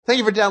Thank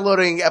you for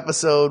downloading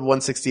episode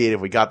 168 of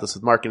We Got This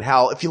with Mark and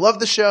Hal. If you love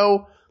the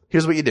show,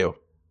 here's what you do.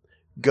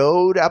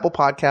 Go to Apple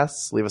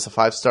Podcasts, leave us a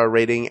 5-star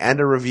rating and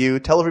a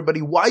review. Tell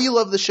everybody why you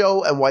love the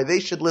show and why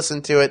they should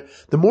listen to it.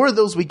 The more of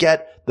those we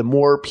get, the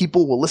more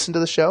people will listen to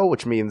the show,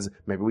 which means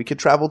maybe we could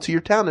travel to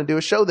your town and do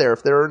a show there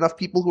if there are enough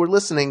people who are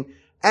listening.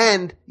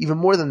 And even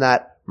more than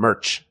that,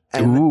 merch.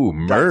 Ooh,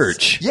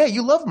 merch. Yeah,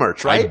 you love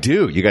merch, right? I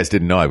do. You guys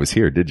didn't know I was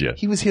here, did you?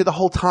 He was here the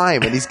whole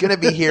time, and he's going to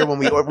be here when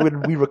we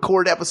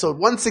record episode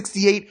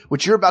 168,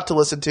 which you're about to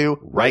listen to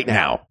right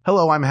now.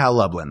 Hello, I'm Hal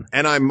Lublin.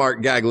 And I'm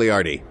Mark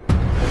Gagliardi.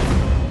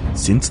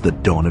 Since the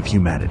dawn of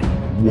humanity,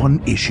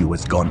 one issue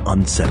has gone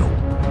unsettled.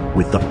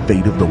 With the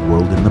fate of the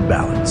world in the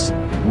balance,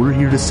 we're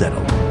here to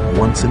settle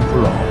once and for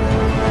all.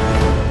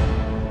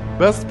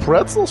 Best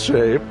pretzel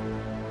shape.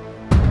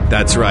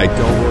 That's right.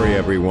 Don't worry,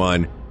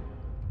 everyone.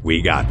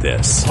 We got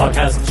this.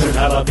 Podcast should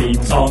have a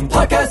theme song.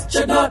 Podcast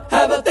should not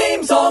have a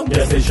theme song.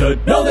 Yes, they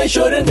should. No, they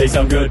shouldn't. They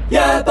sound good.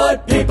 Yeah,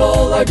 but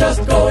people are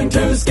just going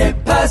to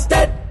skip past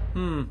it.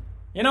 You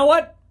know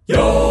what?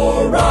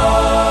 You're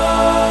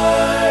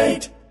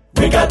right.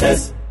 We got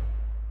this.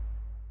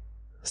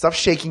 Stop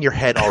shaking your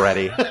head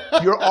already.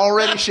 You're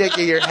already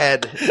shaking your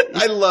head.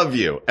 I love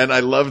you, and I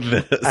love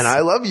this. And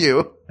I love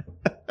you.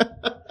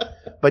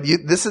 But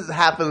this is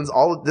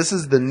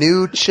the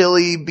new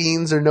chili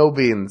beans or no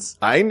beans.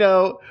 I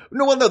know.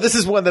 No, this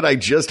is one that I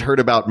just heard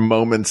about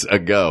moments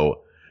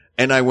ago.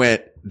 And I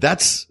went,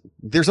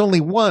 there's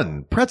only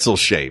one pretzel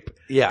shape.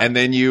 Yeah. And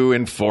then you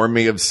informed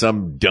me of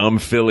some dumb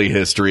Philly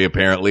history,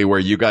 apparently, where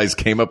you guys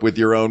came up with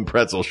your own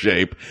pretzel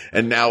shape.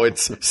 And now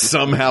it's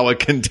somehow a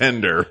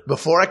contender.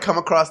 Before I come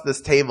across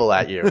this table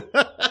at you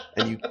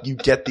and you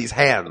get these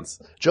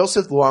hands,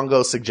 Joseph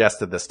Luongo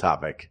suggested this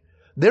topic.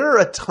 There are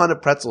a ton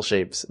of pretzel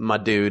shapes, my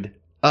dude.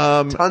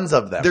 Tons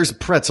of them. There's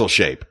pretzel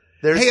shape.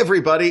 Hey,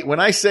 everybody,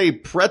 when I say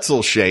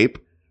pretzel shape,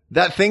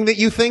 that thing that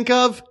you think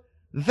of,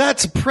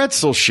 that's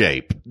pretzel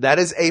shape. That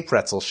is a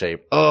pretzel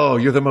shape. Oh,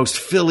 you're the most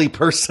Philly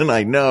person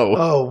I know.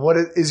 Oh, what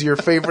is your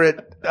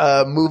favorite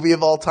movie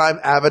of all time?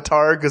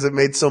 Avatar, because it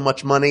made so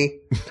much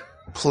money?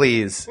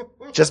 Please.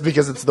 Just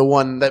because it's the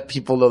one that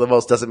people know the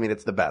most doesn't mean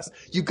it's the best.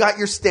 You got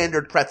your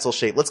standard pretzel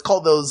shape. Let's call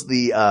those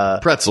the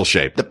pretzel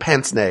shape. The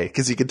pince-nez,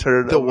 because you can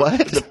turn it the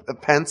what? The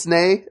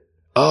pince-nez.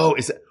 Oh,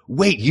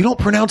 wait, you don't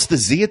pronounce the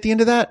Z at the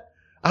end of that?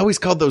 I always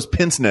called those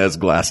pince-nez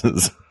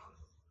glasses.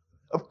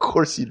 Of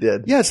course you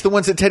did. Yeah, it's the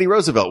ones that Teddy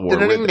Roosevelt wore.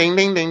 Ding, ding,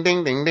 ding, ding,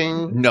 ding, ding,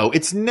 ding. No,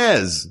 it's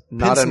nez.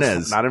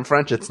 Pince-nez. Not in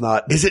French, it's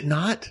not. Is it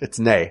not? It's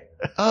nay.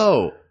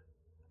 Oh.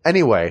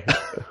 Anyway.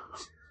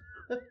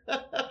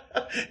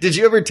 Did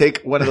you ever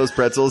take one of those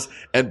pretzels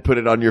and put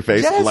it on your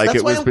face like it was? Yes,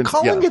 that's why I'm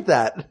calling it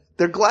that.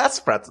 They're glass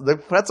pretzels. They're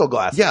pretzel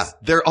glasses. Yeah,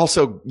 they're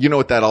also, you know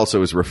what that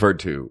also is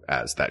referred to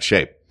as, that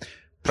shape.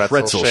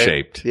 Pretzel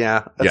shaped.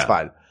 Yeah, that's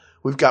fine.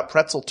 We've got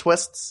pretzel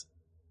twists.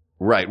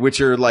 Right, which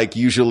are like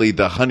usually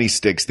the honey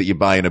sticks that you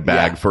buy in a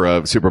bag for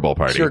a Super Bowl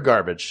party. Pure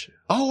garbage.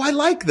 Oh, I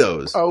like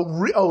those.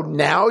 Oh,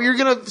 now you're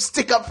going to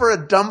stick up for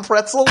a dumb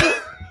pretzel?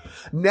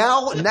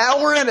 Now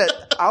we're in it.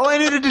 All I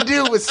needed to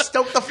do was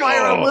stoke the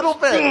fire a little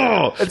bit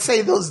and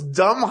say those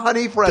dumb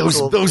honey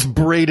pretzels. Those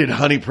braided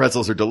honey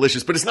pretzels are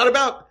delicious, but it's not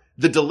about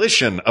the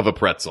delition of a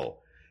pretzel.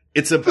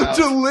 It's about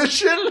the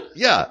delition?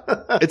 Yeah.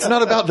 It's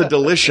not about the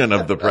delition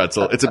of the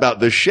pretzel. It's about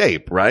the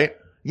shape, right?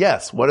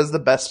 Yes. What is the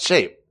best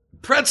shape?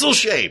 Pretzel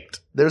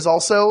shaped. There's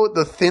also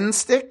the thin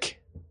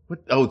stick. What?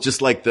 Oh,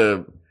 just like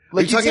are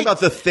you talking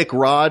about the thick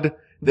rod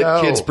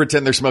that kids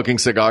pretend they're smoking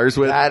cigars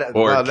with?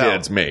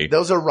 Kids, me.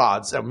 Those are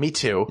rods. Me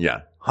too.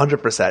 Yeah.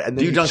 100%. And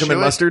then do you dunk them in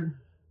mustard?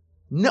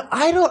 No,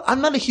 I don't.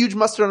 I'm not a huge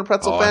mustard on a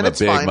pretzel fan. I'm a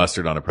big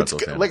mustard on a pretzel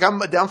fan. Like, I'm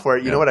down for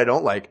it. You know what I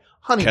don't like?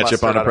 Honey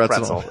ketchup mustard on a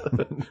pretzel.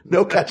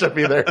 No ketchup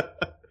either.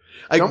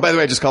 By the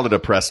way, I just called it a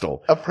Prestel.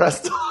 A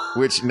Prestel.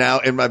 Which now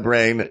in my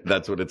brain,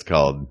 that's what it's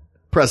called.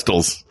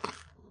 Prestels.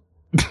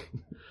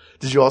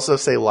 Did you also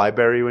say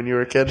library when you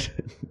were a kid?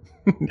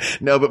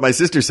 No, but my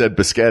sister said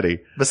biscotti.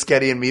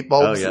 Biscotti and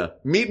meatballs? Oh, yeah.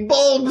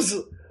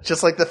 Meatballs!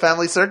 Just like the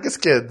Family Circus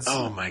kids.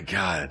 Oh, my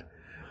God.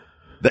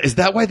 Is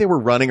that why they were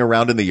running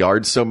around in the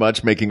yard so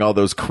much, making all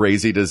those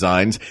crazy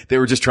designs? They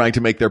were just trying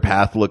to make their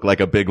path look like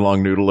a big,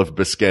 long noodle of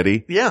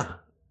biscotti? Yeah.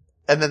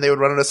 And then they would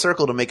run in a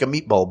circle to make a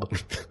meat bulb.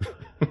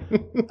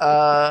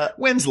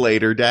 When's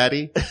later,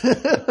 Daddy?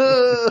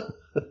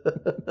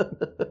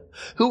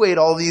 Who ate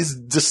all these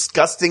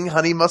disgusting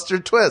honey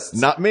mustard twists?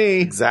 Not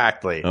me.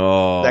 Exactly.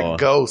 Oh. That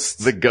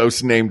ghost. The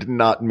ghost named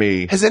Not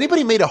Me. Has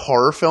anybody made a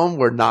horror film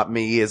where Not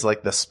Me is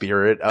like the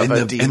spirit of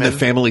a demon? And the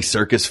Family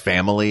Circus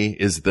family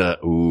is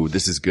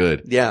this is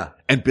good. Yeah.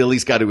 And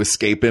Billy's got to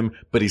escape him,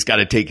 but he's got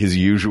to take his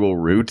usual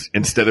route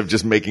instead of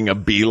just making a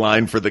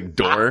beeline for the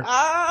door.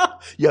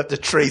 You have to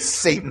trace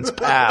Satan's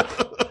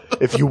path.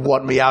 If you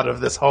want me out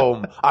of this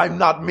home, I'm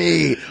not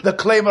me, the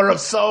claimer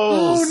of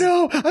souls.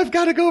 Oh no, I've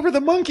got to go over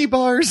the monkey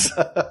bars.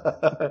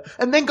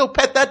 And then go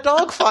pet that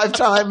dog 5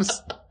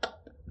 times.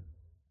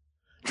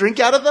 Drink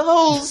out of the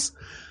hose.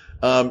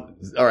 All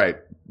right.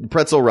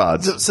 Pretzel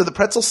rods. So the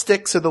pretzel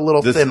sticks are the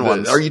little thin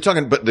ones. Are you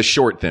talking about the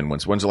short thin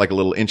ones? Ones are like a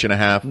little inch and a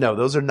half? No,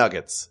 those are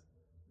nuggets.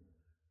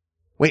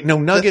 Wait, no,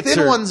 nuggets the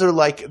thin ones are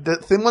like, the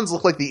thin ones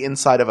look like the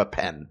inside of a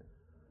pen.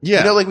 Yeah.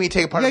 You know, like when you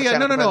take apart a no,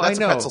 mechanical pen, that's I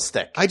know. a pretzel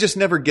stick. I just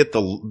never get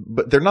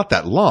but they're not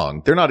that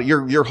long. They're not,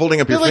 you're holding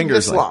up They're your like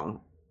fingers. this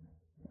long.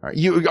 All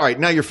right,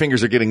 now your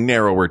fingers are getting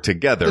narrower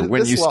together. They're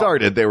When this you long.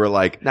 started, they were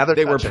like, Now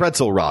they were touching.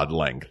 pretzel rod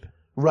length.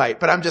 Right,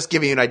 but I'm just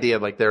giving you an idea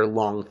of like they're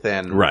long,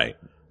 thin. Right.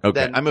 Okay.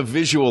 Then- I'm a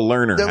visual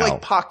learner, They're Hal.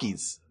 like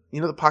Pockies. You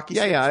know the Pocky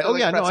Yeah, sticks? yeah. They're Oh, like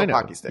yeah, no, pretzel I know.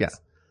 Pocky sticks. Yeah.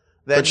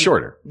 Then But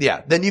shorter.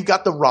 Yeah. Then you've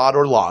got the rod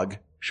or log.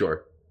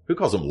 Sure. Who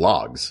calls them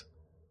logs?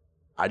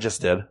 I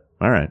just did.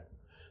 All right.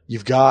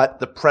 You've got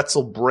the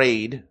pretzel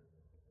braid.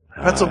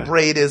 Pretzel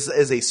braid is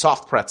a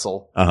soft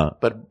pretzel,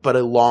 but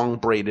a long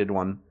braided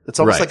one. It's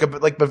almost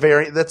Right. like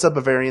Bavarian. That's a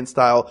Bavarian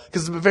style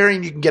because the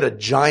Bavarian you can get a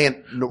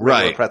giant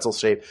regular pretzel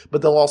shape,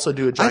 but they'll also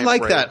do a giant. I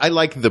like braid. that. I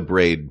like the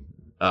braid.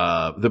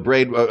 The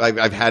braid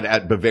I've had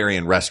at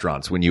Bavarian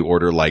restaurants when you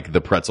order like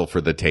the pretzel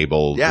for the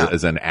table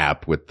as an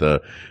app with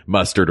the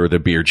mustard or the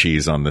beer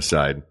cheese on the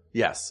side.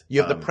 Yes, you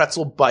have the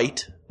pretzel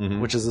bite,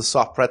 which is a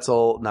soft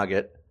pretzel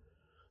nugget.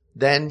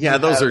 Then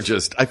those are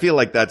just. I feel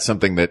like that's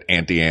something that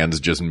Auntie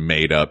Anne's just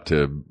made up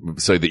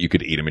so that you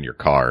could eat them in your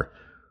car.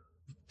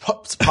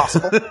 It's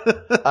possible.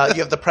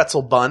 You have the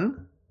pretzel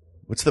bun.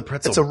 What's the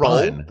pretzel? It's a roll.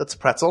 bun? That's a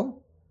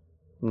pretzel.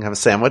 You can have a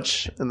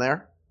sandwich in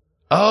there.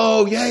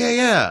 Oh,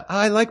 yeah.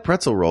 I like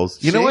pretzel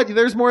rolls. You know what?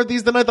 There's more of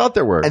these than I thought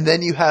there were. And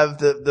then you have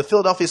the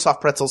Philadelphia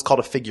soft pretzel is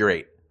called a figure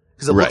eight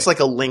because it looks like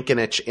a link in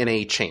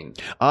a chain.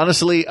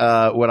 Honestly,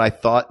 what I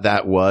thought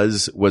that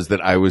was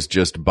that I was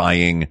just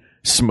buying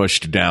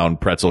smushed down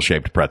pretzel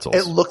shaped pretzels.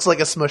 It looks like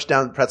a smushed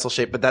down pretzel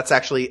shape, but that's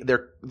actually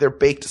they're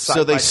baked side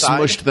so they by side.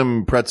 smushed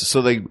them pretzels.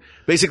 So they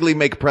basically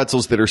make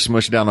pretzels that are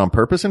smushed down on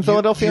purpose in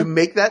Philadelphia. You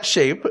make that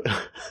shape.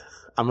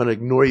 I'm going to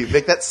ignore you.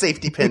 Make that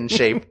safety pin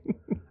shape.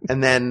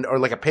 And then, or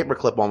like a paper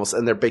clip almost,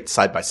 and they're baked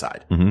side by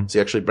side. Mm-hmm. So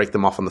you actually break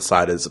them off on the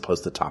side as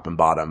opposed to top and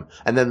bottom.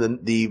 And then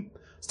the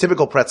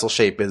typical pretzel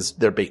shape is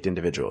they're baked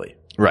individually.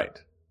 Right.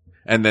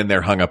 And then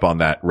they're hung up on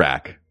that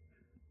rack.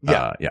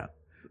 Yeah. Yeah.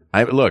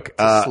 I look,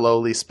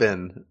 slowly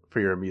spin for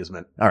your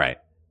amusement. All right.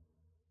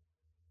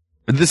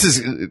 This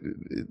is,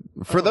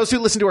 for those who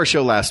listened to our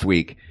show last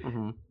week,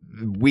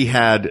 we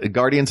had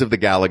Guardians of the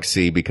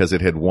Galaxy because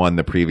it had won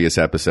the previous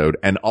episode,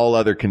 and all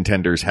other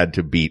contenders had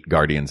to beat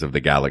Guardians of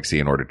the Galaxy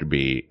in order to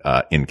be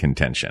in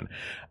contention.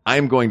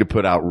 I'm going to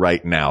put out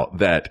right now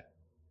that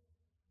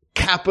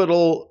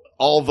capital,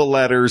 all the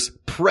letters,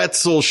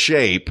 pretzel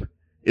shape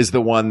is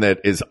the one that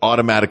is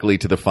automatically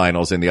to the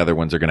finals, and the other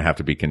ones are going to have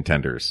to be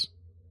contenders.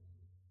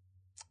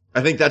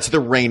 I think that's the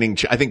reigning.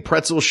 I think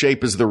pretzel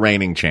shape is the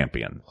reigning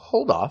champion.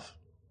 Hold off.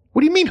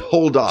 What do you mean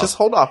hold off? Just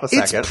hold off a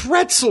second. It's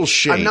pretzel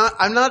shape.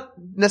 I'm not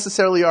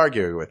necessarily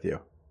arguing with you.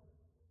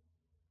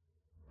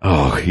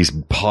 Oh, he's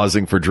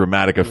pausing for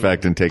dramatic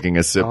effect and taking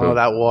a sip of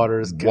that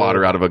water is good.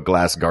 water out of a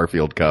glass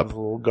Garfield cup. A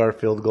little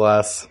Garfield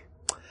glass.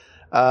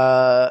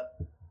 I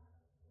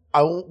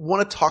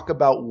want to talk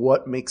about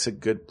what makes a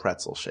good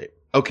pretzel shape.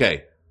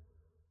 Okay.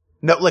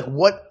 No, like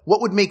what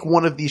would make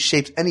one of these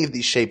shapes, any of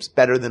these shapes,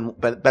 better than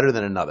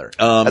another,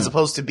 as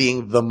opposed to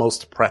being the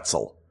most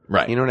pretzel.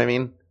 Right. You know what I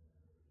mean?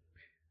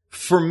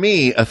 For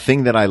me, a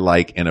thing that I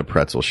like in a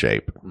pretzel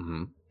shape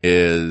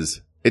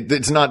is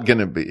it's not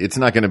gonna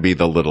be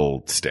the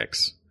little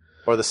sticks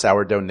Or the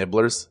sourdough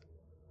nibblers.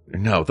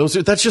 No,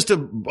 that's just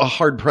a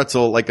hard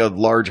pretzel, like a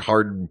large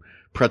hard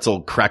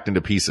pretzel cracked into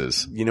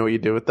pieces. You know what you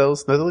do with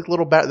those? They look they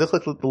look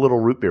like the little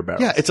root beer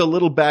barrels. Yeah, it's a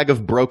little bag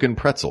of broken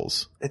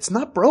pretzels. It's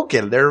not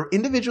broken. They're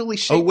individually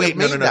shaped. Oh wait,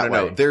 no.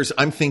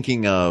 I'm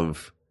thinking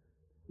of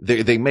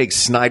they make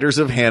Snyder's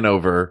of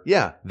Hanover.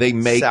 Yeah. They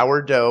make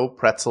sourdough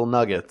pretzel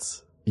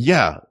nuggets.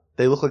 Yeah.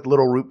 They look like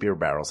little root beer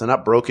barrels. They're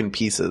not broken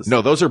pieces.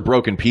 No, those are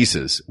broken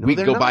pieces. We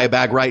can go buy a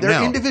bag right now.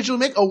 They're individually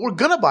made. Oh, we're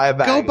gonna buy a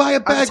bag. Go buy a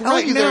bag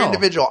right now. They're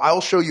individual. I will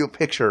show you a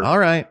picture. All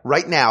right.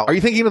 Right now. Are you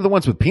thinking of the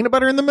ones with peanut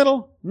butter in the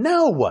middle?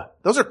 No.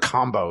 Those are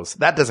combos.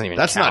 That doesn't even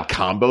That's count.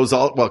 not combos.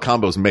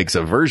 Combos makes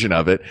a version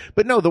of it.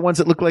 But no, the ones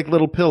that look like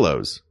little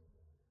pillows.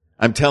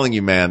 I'm telling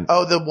you, man.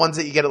 Oh, the ones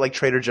that you get at like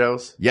Trader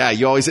Joe's? Yeah,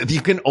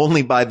 you can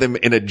only buy them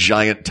in a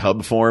giant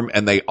tub form,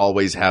 and they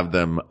always have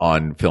them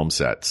on film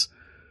sets.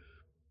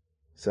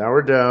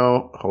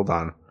 Sourdough. Hold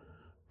on.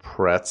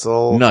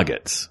 Pretzel.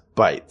 Nuggets.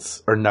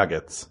 Bites. Or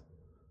nuggets.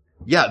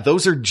 Yeah,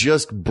 those are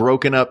just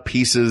broken up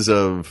pieces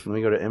of... Let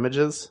me go to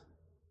images.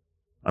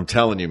 I'm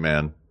telling you,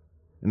 man.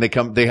 And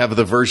they have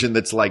the version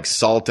that's like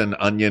salt and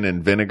onion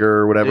and vinegar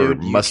or whatever.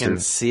 Dude, mustard. You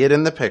can see it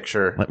in the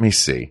picture. Let me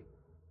see.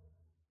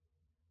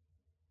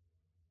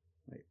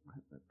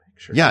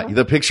 Yeah,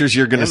 the pictures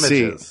you're going to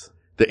see.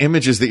 The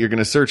images that you're going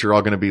to search are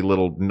all going to be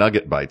little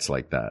nugget bites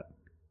like that.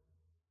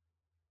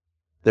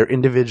 They're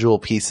individual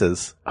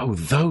pieces. Oh,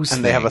 those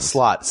And they have a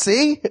slot.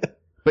 See?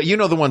 But you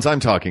know the ones I'm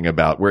talking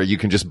about where you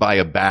can just buy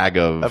a bag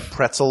of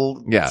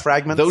pretzel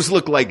fragments. Those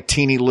look like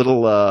teeny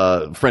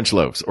little French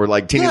loaves or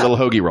like teeny little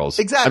hoagie rolls.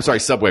 Exactly. I'm sorry,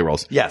 Subway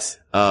rolls. Yes.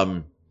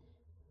 All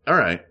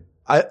right.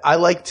 I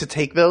like to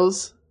take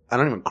those. I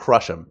don't even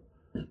crush them.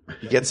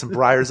 You get some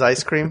Breyer's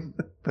ice cream,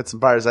 put some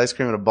Breyer's ice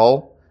cream in a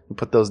bowl, and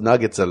put those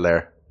nuggets in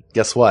there.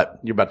 Guess what?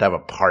 You're about to have a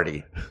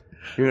party.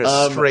 You're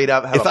going to straight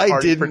up have if a I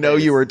party for didn't know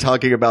days. you were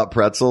talking about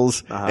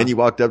pretzels and you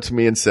walked up to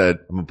me and said,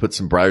 I'm going to put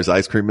some Breyer's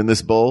ice cream in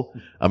this bowl.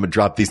 I'm going to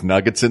drop these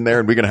nuggets in there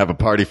and we're going to have a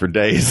party for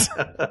days.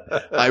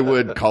 I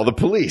would call the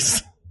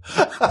police.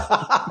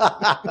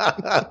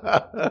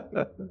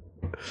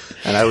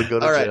 And I would go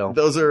to All right. jail.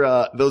 Those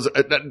are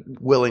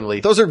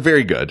Willingly. those are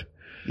very good.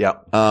 Yeah.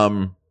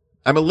 I'm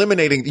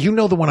eliminating, you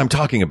know the one I'm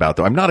talking about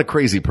though. I'm not a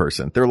crazy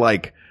person. They're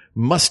like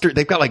mustard.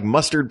 They've got like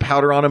mustard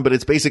powder on them, but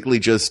it's basically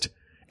just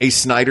a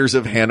Snyder's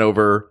of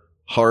Hanover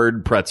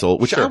hard pretzel,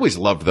 which I always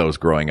loved those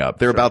growing up.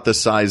 They're about the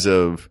size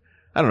of,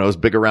 I don't know, as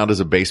big around as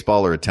a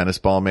baseball or a tennis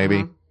ball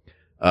maybe,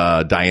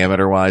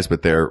 diameter wise,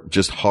 but they're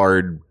just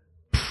hard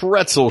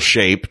pretzel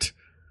shaped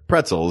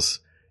pretzels.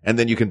 And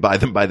then you can buy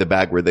them by the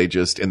bag where they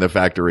just, in the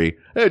factory,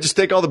 hey, just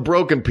take all the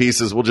broken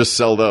pieces. We'll just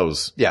sell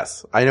those.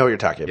 Yes. I know what you're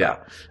talking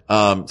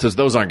about. So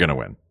those aren't going to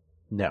win.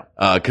 No.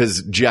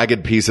 Cause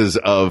jagged pieces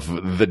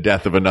of the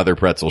death of another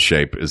pretzel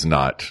shape is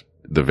not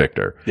the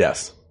victor.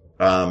 Yes.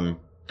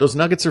 Those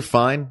nuggets are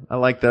fine. I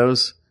like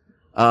those.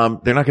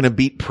 They're not going to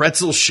beat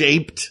pretzel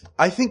shaped.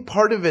 I think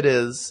part of it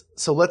is,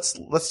 so let's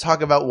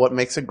talk about what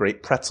makes a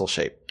great pretzel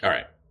shape. All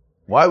right.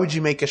 Why would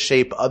you make a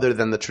shape other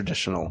than the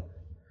traditional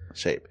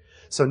shape?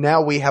 So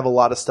now we have a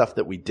lot of stuff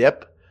that we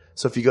dip.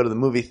 So if you go to the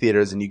movie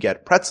theaters and you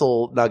get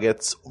pretzel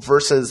nuggets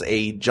versus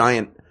a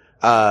giant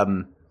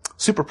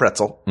super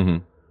pretzel,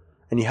 and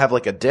you have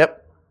like a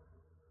dip,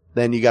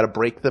 then you got to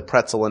break the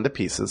pretzel into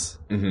pieces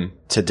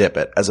to dip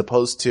it, as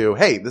opposed to,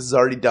 hey, this is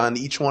already done.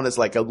 Each one is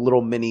like a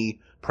little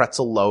mini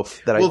pretzel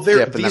loaf that I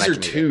dip. And these then are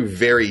two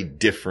very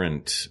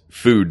different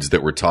foods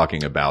that we're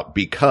talking about,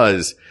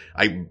 because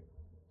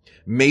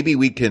maybe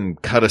we can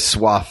cut a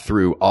swath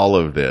through all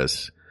of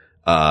this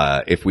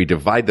if we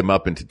divide them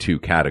up into two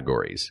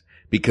categories,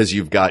 because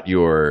you've got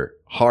your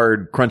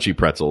hard, crunchy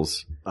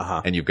pretzels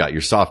and you've got your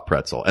soft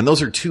pretzel. And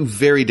those are two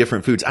very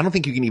different foods. I don't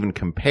think you can even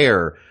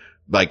compare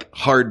like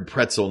hard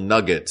pretzel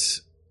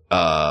nuggets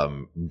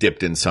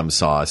dipped in some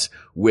sauce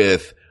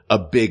with a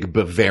big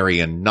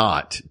Bavarian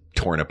knot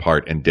torn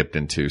apart and dipped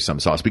into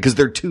some sauce, because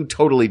they're two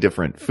totally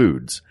different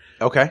foods.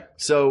 Okay.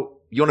 So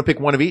you want to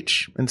pick one of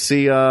each and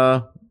see,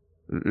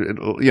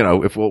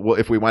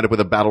 if we wind up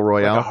with a battle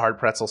royale, Like a hard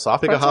pretzel,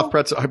 soft pick pretzel? a half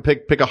pretzel,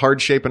 pick a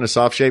hard shape and a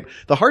soft shape.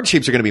 The hard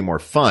shapes are going to be more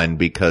fun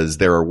because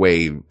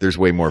there's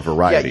way more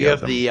variety. Yeah, you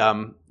have of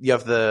them. you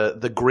have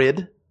the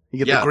grid.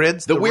 You get the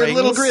grids, the weird rings,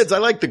 little grids. I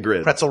like the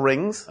grids. pretzel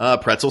rings.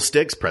 Pretzel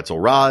sticks, pretzel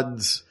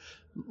rods.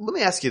 Let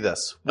me ask you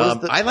this.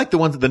 What is I like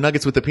the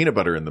nuggets with the peanut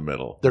butter in the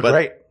middle. They're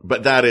great.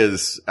 But I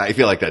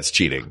feel like that's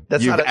cheating.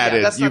 That's you've not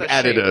a shape.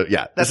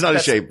 That's not a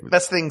shape.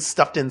 That's things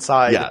stuffed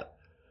inside. Yeah.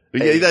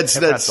 That's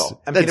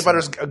pretzel. And peanut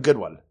butter's a good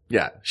one.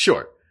 Yeah,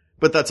 sure.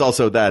 But that's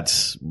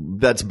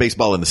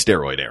baseball in the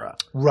steroid era.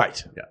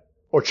 Right. Yeah.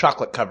 Or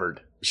chocolate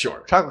covered.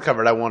 Sure. Chocolate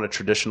covered, I want a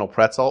traditional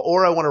pretzel,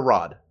 or I want a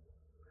rod.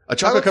 A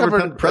chocolate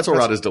covered pretzel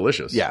rod is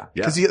delicious. Yeah.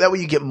 Because that way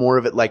you get more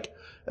of it, like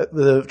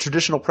the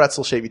traditional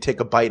pretzel shape, you take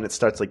a bite and it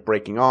starts like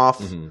breaking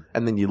off, and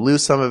then you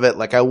lose some of it.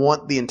 Like, I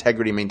want the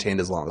integrity maintained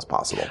as long as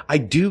possible. I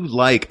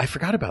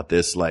forgot about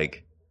this,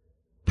 like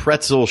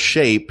pretzel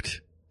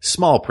shaped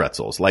small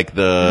pretzels, like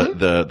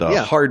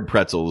the hard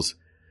pretzels.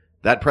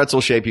 That pretzel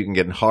shape you can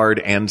get in hard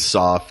and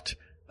soft.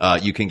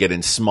 You can get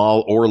in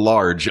small or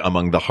large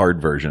among the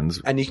hard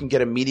versions. And you can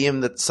get a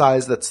medium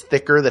size that's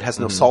thicker that has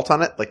no salt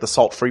on it, like the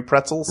salt-free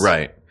pretzels.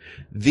 Right.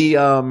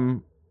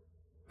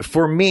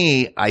 For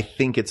me, I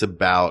think it's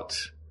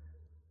about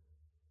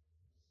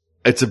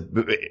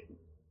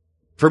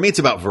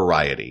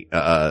variety.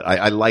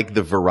 I like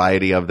the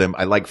variety of them.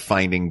 I like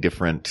finding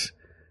different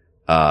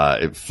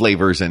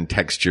flavors and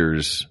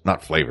textures,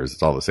 not flavors,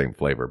 it's all the same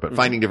flavor, but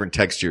finding different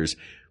textures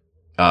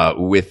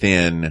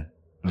within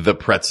the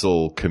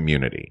pretzel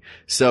community.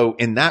 So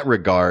in that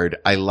regard,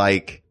 I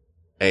like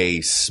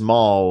a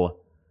small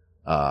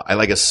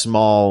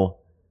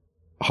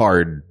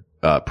hard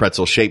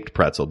pretzel shaped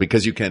pretzel,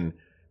 because you can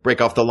break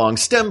off the long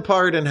stem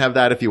part and have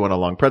that if you want a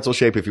long pretzel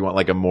shape. If you want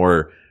like a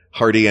more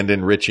hearty and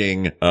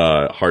enriching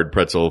hard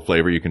pretzel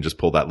flavor, you can just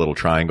pull that little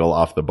triangle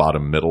off the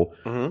bottom middle.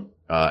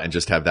 And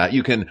just have that.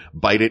 You can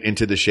bite it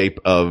into the shape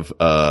of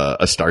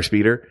a star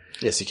speeder.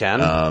 Yes, you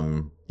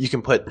can. You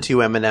can put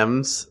two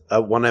M&Ms,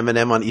 one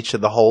M&M on each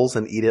of the holes,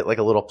 and eat it like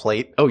a little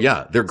plate. Oh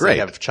yeah, they're great. So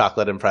you have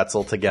chocolate and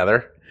pretzel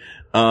together.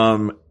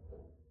 Put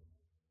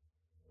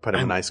them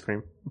in ice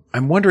cream.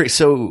 I'm wondering.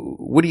 So,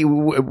 what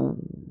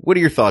are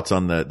your thoughts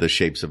on the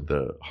shapes of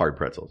the hard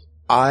pretzels?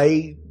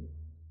 I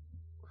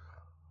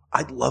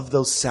love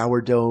those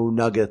sourdough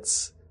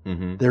nuggets.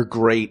 They're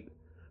great.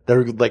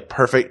 They're like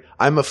perfect.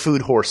 I'm a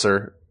food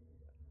horser,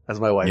 as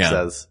my wife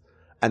says.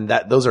 And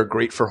those are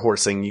great for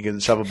horsing. You can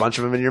shove a bunch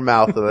of them in your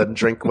mouth and then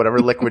drink whatever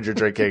liquid you're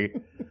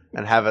drinking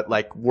and have it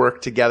like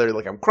work together.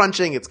 Like I'm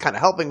crunching. It's kind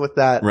of helping with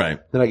that. Right.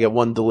 Then I get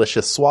one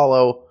delicious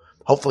swallow.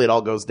 Hopefully it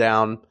all goes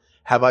down.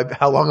 How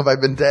long have I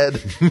been dead?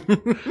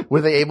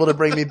 Were they able to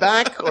bring me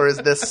back? Or is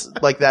this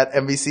like that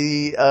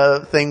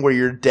NBC, thing where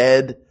you're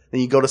dead?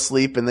 and you go to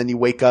sleep and then you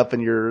wake up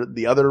and you're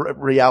the other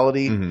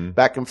reality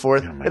back and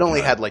forth. It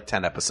only had like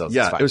 10 episodes.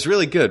 Yeah, it was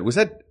really good. Was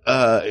that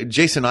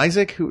Jason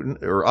Isaac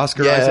or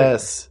Oscar Isaac?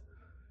 Yes.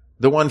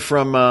 The one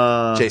from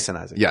Jason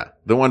Isaac. Yeah,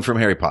 the one from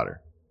Harry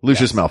Potter.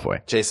 Lucius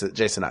Malfoy.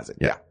 Jason Isaac.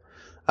 Yeah.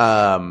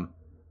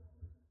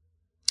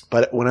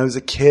 But when I was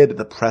a kid,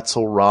 the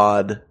pretzel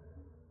rod,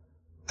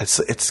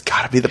 it's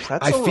got to be the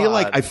pretzel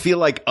rod. I feel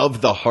like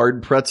of the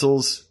hard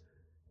pretzels,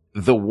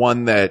 the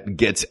one that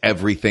gets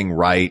everything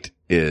right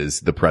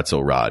is the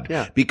pretzel rod.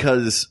 Yeah.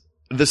 Because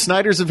the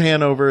Snyders of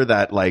Hanover,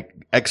 that like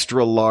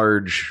extra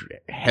large,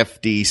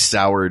 hefty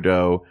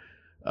sourdough,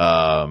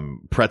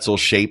 pretzel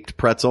shaped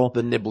pretzel.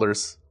 The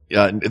nibblers.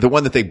 The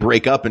one that they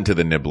break up into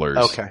the nibblers.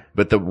 Okay.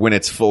 But when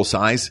it's full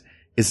size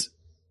is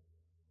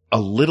a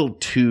little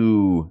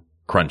too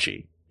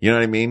crunchy. You know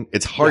what I mean?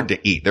 It's hard to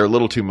eat. They're a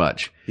little too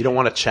much. You don't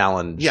want to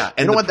challenge. Yeah. And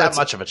you don't want that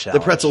much of a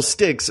challenge. The pretzel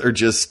sticks are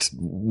just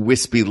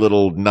wispy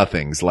little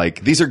nothings.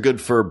 Like, these are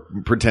good for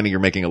pretending you're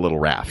making a little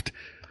raft.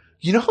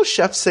 You know how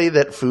chefs say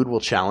that food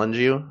will challenge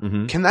you?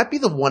 Mm-hmm. Can that be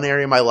the one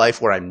area of my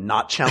life where I'm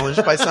not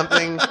challenged by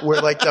something?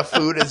 Where like the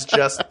food is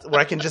just,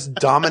 where I can just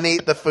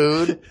dominate the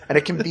food and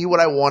it can be what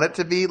I want it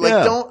to be? Like,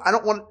 I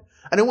don't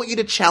want you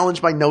to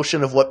challenge my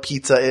notion of what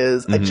pizza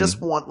is. I just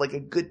want like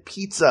a good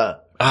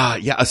pizza.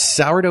 Yeah, a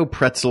sourdough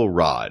pretzel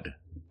rod.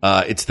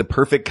 It's the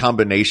perfect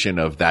combination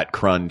of that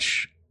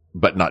crunch,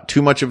 but not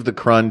too much of the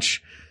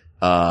crunch.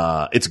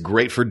 It's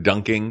great for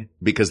dunking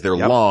because they're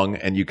long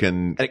and you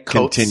can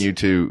continue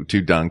to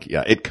dunk.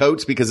 Yeah. It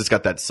coats because it's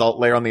got that salt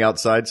layer on the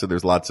outside. So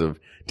there's lots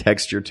of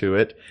texture to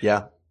it.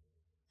 Yeah.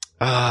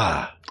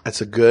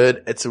 It's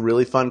a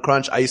really fun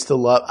crunch.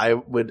 I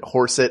would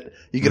horse it.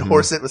 You could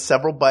horse it with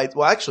several bites.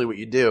 Well, actually what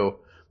you do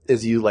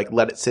is you like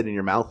let it sit in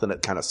your mouth and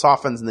it kind of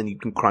softens and then you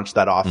can crunch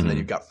that off and then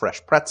you've got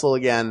fresh pretzel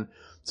again.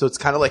 So it's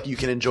kind of like you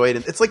can enjoy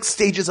it. It's like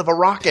stages of a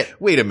rocket.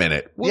 Wait a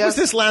minute. What was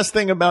this last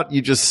thing about?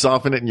 You just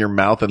soften it in your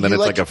mouth and then it's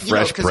like a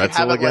fresh pretzel you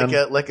have it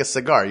again? like a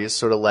cigar. You just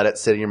sort of let it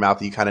sit in your mouth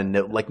and you kind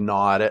of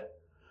gnaw at it.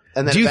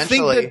 And then do you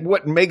think that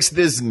what makes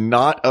this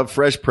not a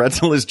fresh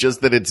pretzel is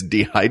just that it's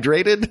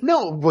dehydrated?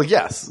 No. Well,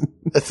 yes.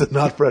 It's a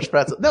not fresh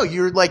pretzel. No,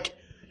 you're like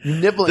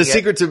nibbling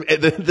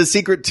the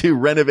secret to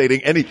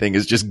renovating anything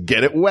is just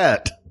get it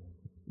wet.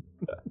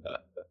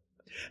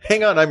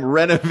 Hang on, I'm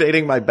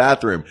renovating my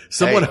bathroom.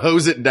 Someone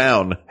hose it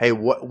down. Hey,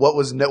 what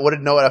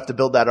did Noah have to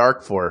build that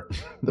ark for?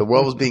 The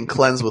world was being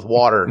cleansed with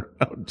water.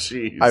 Oh,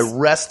 jeez. I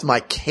rest my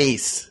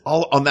case.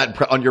 All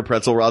on your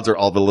pretzel rods are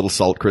all the little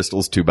salt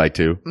crystals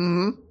 2x2.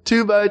 Mm-hmm.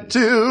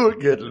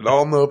 2x2, getting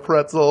on the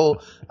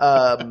pretzel.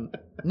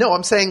 No,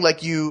 I'm saying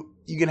like you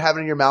can have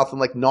it in your mouth and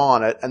like gnaw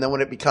on it, and then when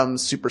it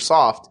becomes super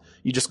soft,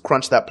 you just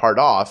crunch that part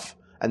off,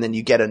 and then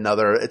you get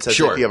another. It's as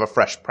if you have a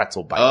fresh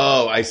pretzel bite.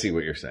 Oh, I see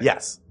what you're saying.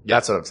 Yes,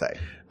 that's what I'm saying.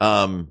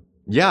 Do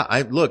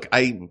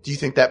you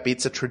think that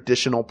beats a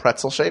traditional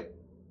pretzel shape?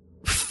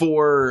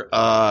 For,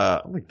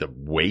 like the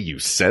way you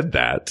said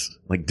that.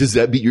 Like, does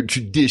that beat your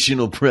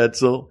traditional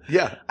pretzel?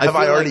 Yeah. Have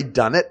I already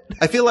done it?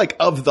 I feel like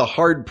of the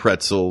hard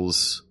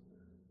pretzels,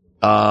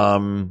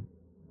 yeah,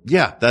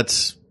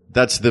 that's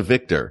the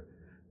victor.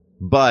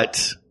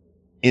 But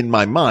in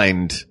my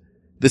mind,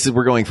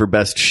 we're going for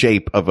best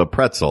shape of a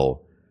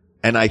pretzel.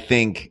 And I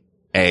think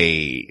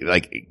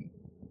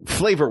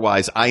flavor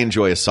wise, I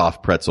enjoy a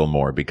soft pretzel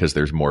more because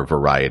there's more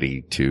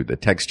variety to the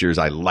textures.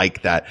 I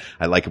like that.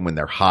 I like them when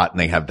they're hot and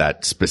they have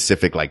that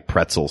specific like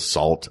pretzel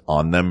salt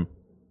on them.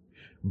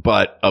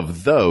 But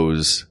of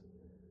those,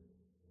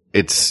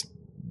 it's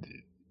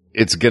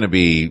going to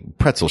be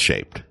pretzel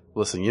shaped.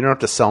 Listen, you don't have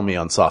to sell me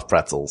on soft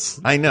pretzels.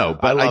 I know,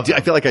 but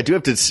I feel like I do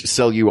have to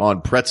sell you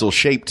on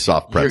pretzel-shaped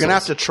soft pretzels. You're going to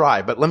have to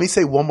try, but let me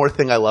say one more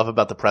thing I love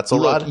about the pretzel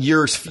rod.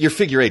 Your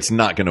figure eight's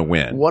not going to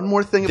win. One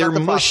more thing about the pretzel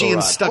rod. They're mushy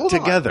and stuck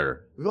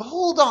together.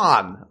 Hold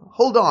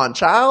on,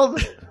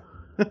 child.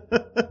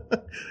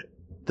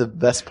 The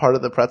best part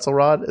of the pretzel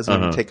rod is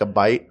when you take a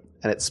bite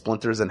and it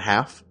splinters in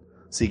half.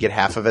 So you get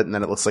half of it, and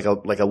then it looks like a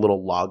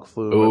little log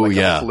flute, or like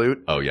a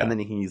flute. Oh yeah, and then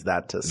you can use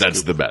that to.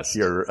 That's the best.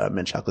 Your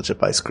mint chocolate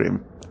chip ice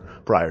cream.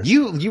 Briars.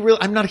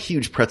 I'm not a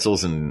huge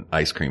pretzels and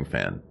ice cream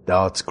fan.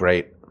 Oh, it's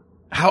great.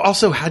 How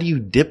do you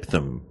dip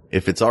them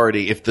if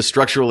the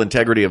structural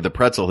integrity of the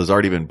pretzel has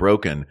already been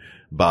broken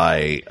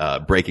by,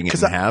 breaking it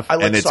in half? I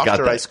like and it's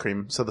softer ice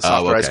cream. So the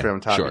softer ice cream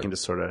on top, you can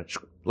just sort of.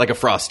 Like a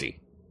frosty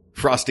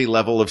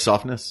level of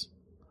softness?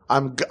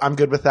 I'm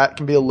good with that. It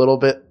can be a little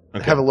bit,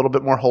 have a little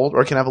bit more hold,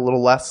 or it can have a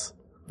little less.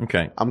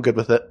 Okay. I'm good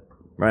with it.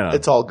 Right on.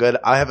 It's all good.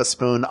 I have a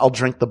spoon. I'll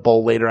drink the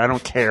bowl later. I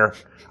don't care.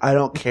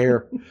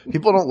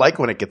 People don't like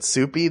when it gets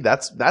soupy.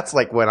 That's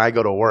like when I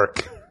go to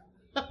work.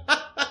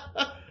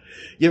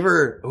 You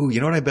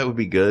know what I bet would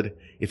be good?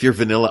 If your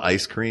vanilla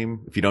ice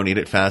cream, if you don't eat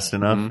it fast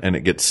enough and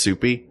it gets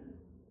soupy,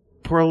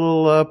 pour a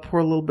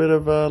little bit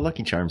of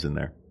Lucky Charms in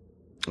there.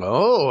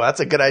 Oh, that's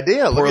a good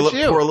idea. Look at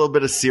you. Pour a little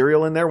bit of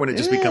cereal in there when it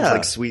just becomes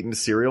like sweetened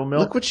cereal milk.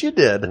 Look what you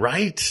did.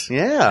 Right?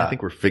 Yeah. I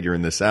think we're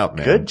figuring this out,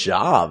 man. Good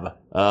job.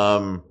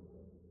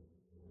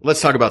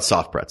 Let's talk about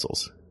soft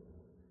pretzels.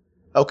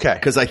 Okay.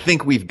 Because I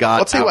think we've got...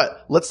 I'll tell you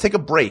what. Let's take a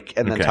break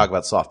and then talk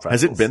about soft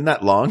pretzels. Has it been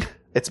that long?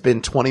 It's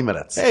been 20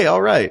 minutes. Hey, all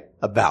right.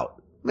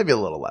 About. Maybe a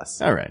little less.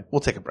 All right.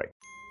 We'll take a break.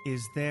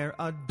 Is there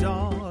a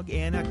dog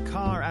in a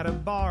car at a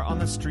bar on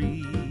the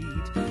street?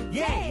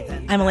 Yay!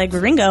 I'm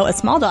Allegra Ringo, a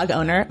small dog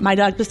owner. My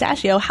dog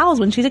Pistachio howls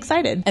when she's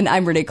excited. And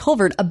I'm Renee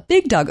Colvert, a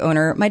big dog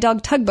owner. My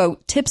dog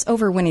Tugboat tips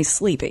over when he's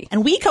sleepy.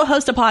 And we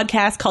co-host a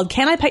podcast called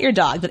Can I Pet Your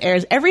Dog that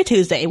airs every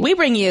Tuesday. We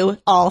bring you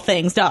all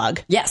things dog.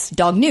 Yes,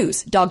 dog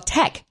news, dog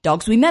tech,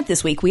 dogs we met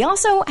this week. We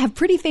also have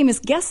pretty famous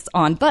guests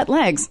on Butt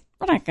Legs.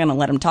 We're not going to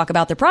let them talk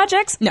about their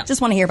projects. No.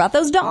 Just want to hear about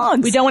those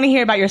dogs. We don't want to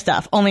hear about your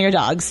stuff, only your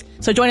dogs.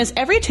 So join us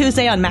every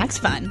Tuesday on Max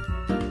Fun.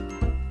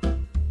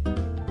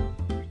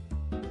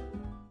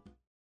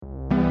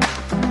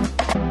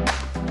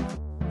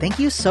 Thank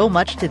you so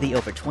much to the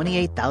over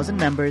 28,000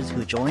 members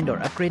who joined or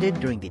upgraded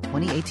during the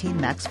 2018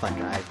 Max Fun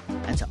Drive,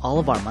 and to all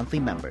of our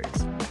monthly members.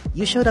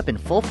 You showed up in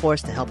full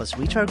force to help us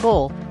reach our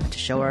goal, and to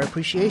show our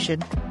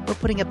appreciation, we're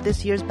putting up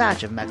this year's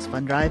batch of Max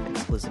Fun Drive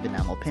exclusive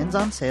enamel pins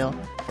on sale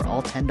for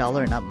all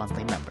 $10 and up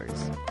monthly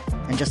members.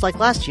 And just like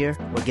last year,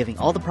 we're giving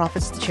all the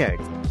profits to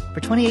charity.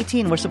 For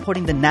 2018, we're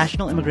supporting the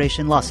National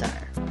Immigration Law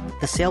Center.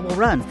 The sale will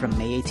run from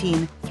May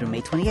 18 through May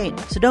 28,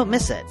 so don't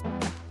miss it.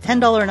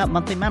 $10 and up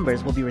monthly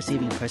members will be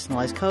receiving a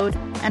personalized code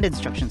and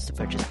instructions to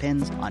purchase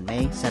pins on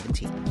May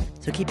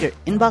 17th. So keep your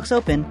inbox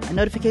open and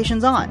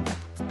notifications on.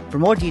 For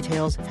more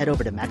details, head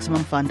over to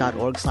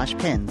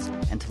MaximumFun.org/pins,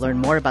 and to learn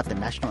more about the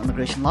National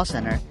Immigration Law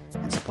Center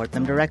and support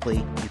them directly,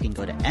 you can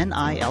go to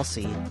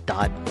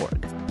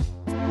NILC.org.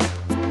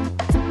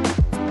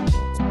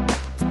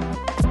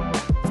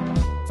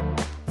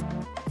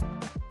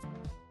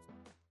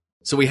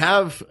 So we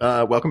have,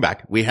 welcome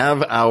back. We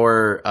have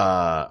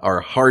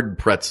our hard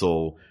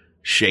pretzel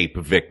shape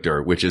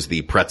Victor, which is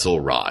the pretzel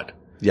rod.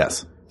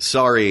 Yes.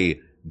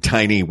 Sorry,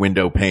 tiny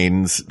window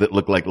panes that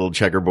look like little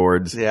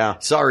checkerboards. Yeah.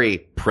 Sorry,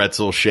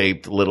 pretzel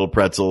shaped little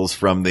pretzels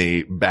from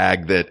the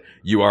bag that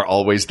you are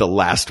always the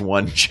last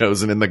one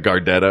chosen in the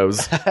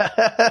Gardettos.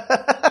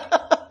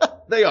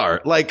 They are.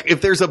 Like,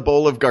 if there's a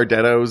bowl of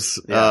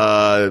Gardettos,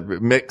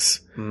 mix,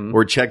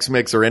 or Chex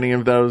Mix or any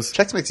of those.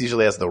 Chex Mix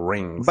usually has the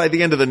rings. By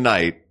the end of the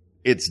night,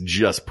 it's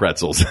just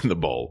pretzels in the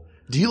bowl.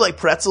 Do you like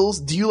pretzels?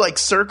 Do you like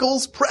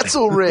circles?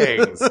 Pretzel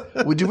rings.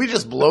 Do we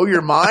just blow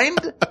your mind?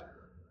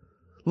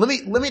 Let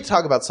me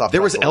talk about soft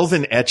There pretzels. was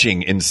elven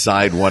etching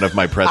inside one of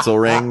my pretzel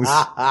rings.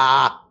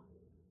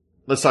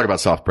 Let's talk about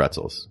soft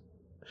pretzels.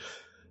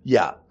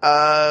 Yeah.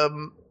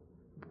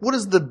 What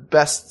is the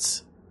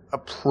best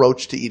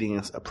approach to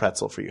eating a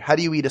pretzel for you? How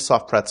do you eat a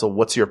soft pretzel?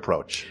 What's your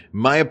approach?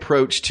 My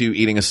approach to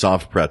eating a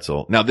soft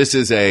pretzel. Now, this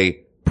is a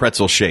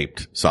pretzel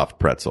shaped soft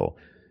pretzel.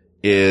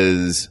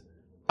 Is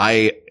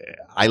I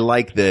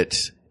like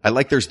that. I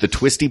like there's the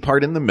twisty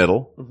part in the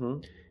middle,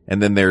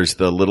 and then there's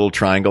the little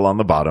triangle on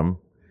the bottom,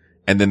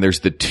 and then there's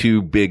the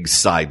two big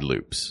side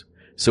loops.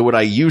 So what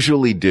I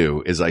usually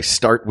do is I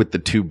start with the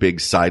two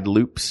big side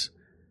loops,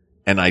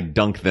 and I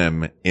dunk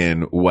them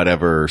in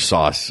whatever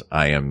sauce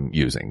I am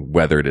using,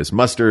 whether it is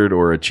mustard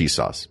or a cheese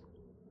sauce,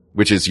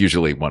 which is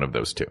usually one of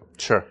those two.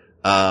 Sure.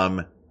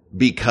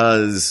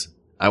 Because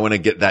I want to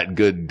get that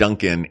good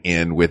dunkin'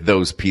 in with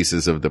those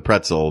pieces of the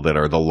pretzel that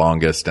are the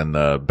longest and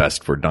the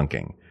best for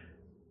dunking.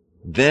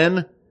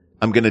 Then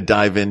I'm going to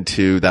dive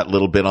into that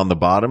little bit on the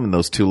bottom and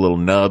those two little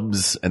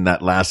nubs and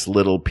that last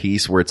little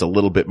piece where it's a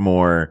little bit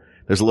more,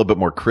 there's a little bit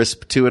more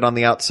crisp to it on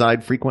the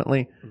outside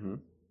frequently.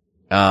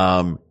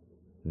 Then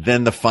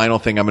the final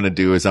thing I'm going to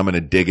do is I'm going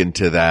to dig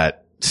into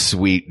that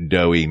sweet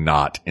doughy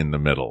knot in the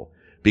middle,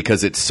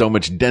 because it's so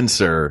much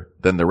denser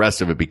than the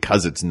rest of it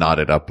because it's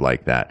knotted up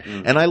like that.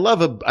 And I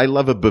love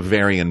a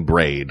Bavarian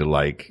braid,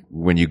 like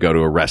when you go to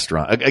a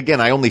restaurant.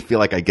 Again, I only feel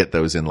like I get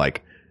those in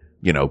like,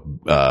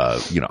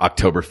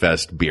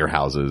 Oktoberfest beer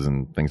houses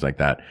and things like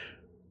that.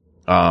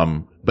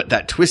 But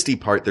that twisty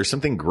part, there's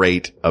something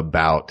great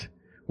about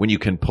when you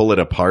can pull it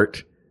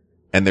apart,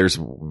 and there's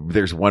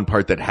one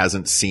part that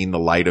hasn't seen the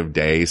light of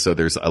day. So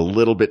there's a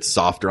little bit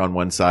softer on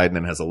one side and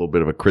then has a little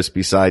bit of a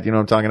crispy side. You know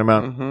what I'm talking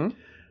about?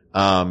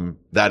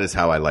 That is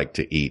how I like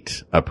to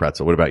eat a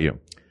pretzel. What about you?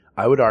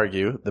 I would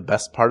argue the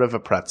best part of a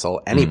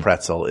pretzel, any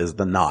pretzel, is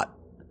the knot.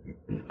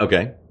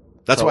 Okay.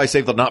 That's why I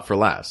save the knot for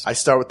last. I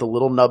start with the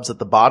little nubs at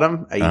the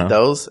bottom. I eat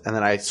those, and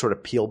then I sort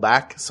of peel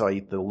back. So I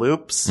eat the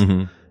loops,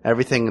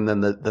 everything, and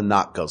then the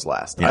knot goes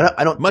last. Yeah.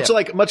 I don't much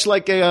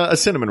like a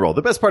cinnamon roll.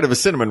 The best part of a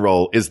cinnamon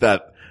roll is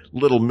that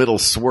little middle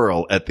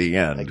swirl at the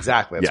end.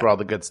 Exactly. That's where all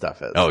the good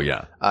stuff is. Oh,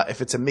 yeah. If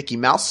it's a Mickey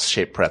Mouse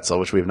shaped pretzel,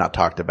 which we have not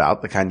talked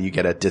about, the kind you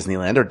get at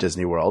Disneyland or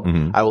Disney World,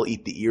 I will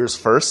eat the ears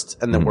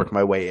first and then work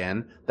my way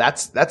in.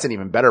 That's an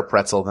even better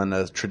pretzel than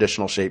a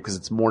traditional shape because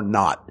it's more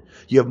knot.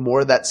 You have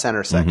more of that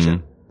center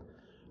section.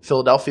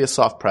 Philadelphia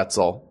soft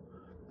pretzel,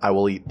 I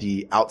will eat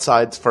the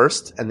outsides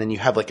first, and then you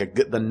have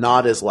the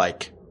knot is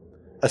like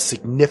a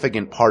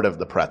significant part of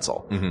the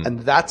pretzel. And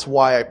that's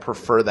why I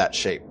prefer that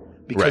shape.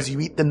 Because you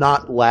eat the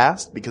knot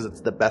last because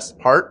it's the best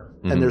part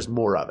and there's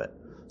more of it.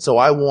 So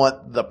I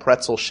want the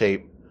pretzel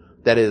shape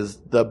that is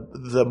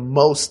the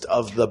most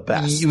of the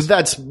best.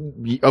 That's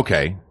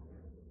okay.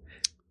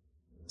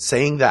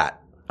 Saying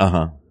that,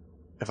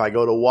 if I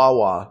go to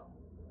Wawa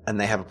and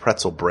they have a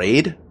pretzel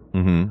braid,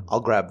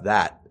 I'll grab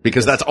that.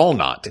 Because that's all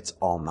not. It's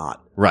all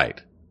not.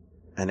 Right.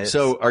 And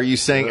so are you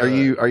saying,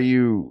 are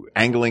you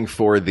angling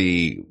for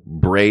the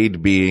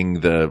braid being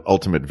the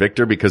ultimate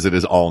victor because it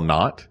is all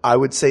not? I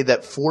would say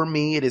that for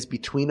me, it is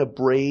between a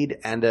braid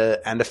and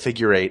a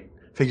figure eight.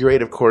 Figure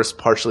eight, of course,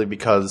 partially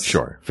because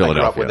Philadelphia. I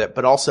grew up with it,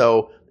 but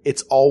also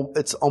it's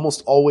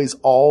almost always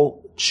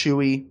all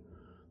chewy.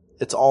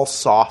 It's all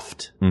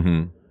soft.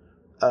 I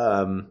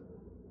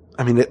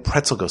mean,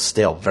 pretzel goes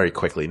stale very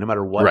quickly, no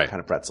matter what kind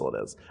of pretzel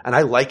it is. And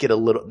I like it a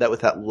little,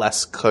 with that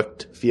less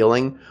cooked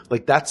feeling.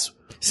 Like that's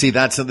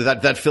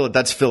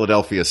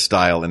Philadelphia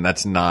style, and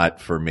that's not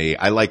for me.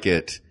 I like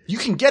it. You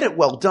can get it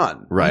well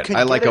done. Right.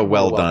 I like a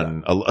well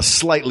done, a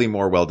slightly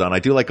more well done. I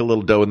do like a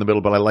little dough in the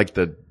middle, but I like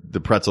the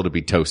pretzel to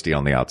be toasty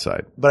on the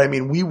outside. But I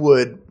mean, we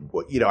would,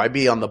 I'd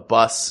be on the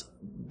bus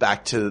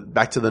back to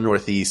the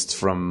Northeast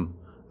from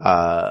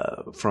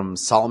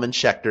Solomon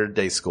Schechter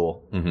Day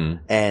School.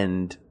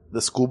 And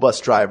the school bus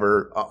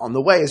driver on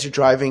the way, as you're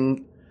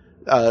driving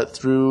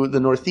through the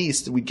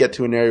Northeast, we'd get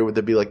to an area where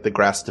there'd be like the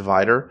grass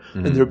divider,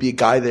 and there'd be a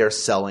guy there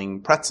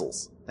selling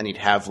pretzels, and he'd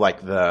have like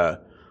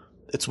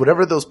it's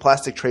whatever those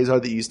plastic trays are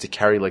that you use to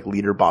carry like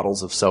liter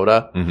bottles of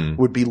soda,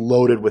 would be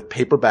loaded with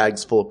paper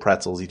bags full of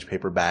pretzels. Each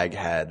paper bag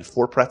had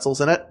 4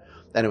 pretzels in it,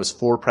 and it was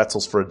 4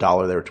 pretzels for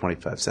 $1. They were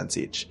 25 cents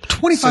each.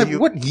 25?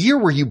 What year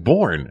were you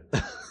born?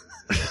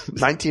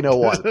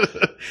 1901.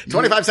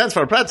 25 cents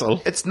for a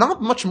pretzel. It's not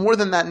much more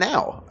than that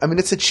now. I mean,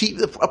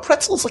 a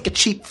pretzel is like a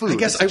cheap food. I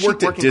guess I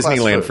worked at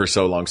Disneyland for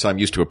so long, so I'm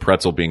used to a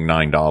pretzel being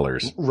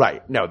 $9.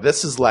 Right. No,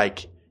 this is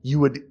like we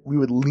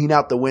would lean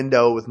out the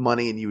window with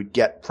money and you would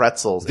get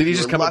pretzels. Did you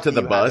just come up to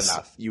the bus?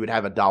 You would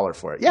have $1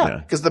 for it. Yeah.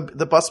 Because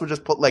the bus would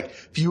just put like,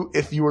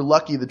 if you were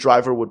lucky, the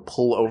driver would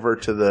pull over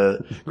to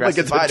the grass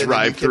divide and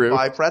then you could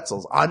buy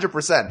pretzels.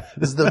 100%.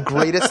 This is the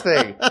greatest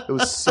thing. It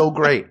was so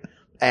great.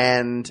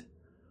 And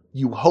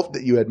you hope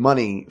that you had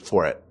money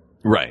for it.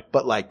 Right.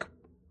 But like,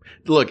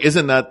 look,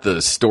 isn't that the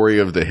story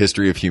of the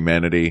history of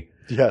humanity?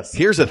 Yes.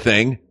 Here's a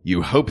thing.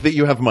 You hope that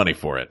you have money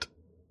for it.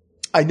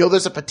 I know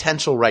there's a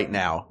potential right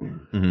now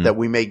that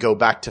we may go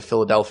back to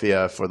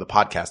Philadelphia for the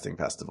podcasting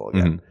festival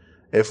again.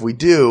 If we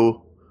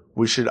do,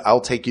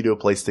 I'll take you to a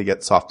place to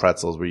get soft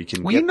pretzels where you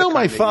can Well,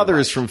 my father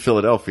is from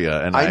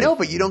Philadelphia, and I know,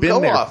 but you don't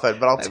go often,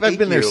 but I've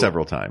been there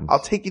several times. I'll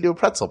take you to a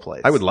pretzel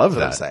place. I would love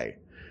that.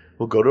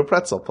 We'll go to a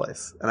pretzel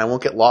place, and I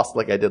won't get lost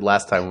like I did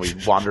last time when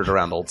we wandered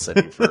around Old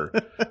City for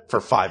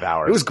 5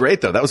 hours. It was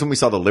great though. That was when we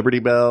saw the Liberty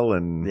Bell,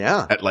 and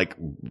at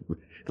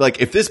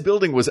like if this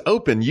building was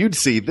open, you'd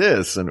see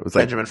this, and it was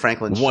like Benjamin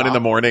Franklin's 1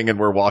 a.m, and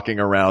we're walking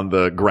around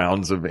the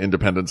grounds of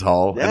Independence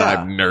Hall, and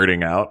I'm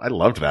nerding out. I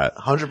loved that.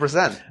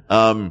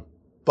 100%.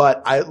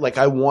 But I like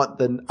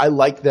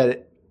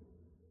that.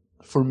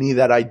 For me,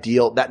 that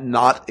ideal, that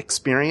not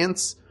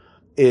experience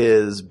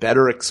is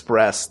better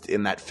expressed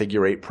in that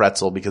figure eight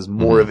pretzel because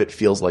more of it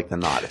feels like the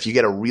knot. If you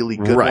get a really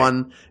good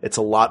one, it's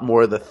a lot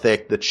more of the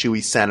thick, the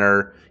chewy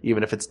center,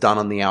 even if it's done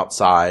on the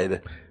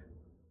outside.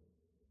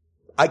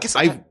 I guess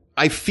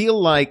I feel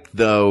like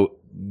though,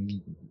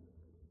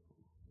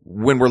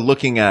 when we're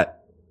looking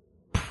at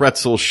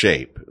pretzel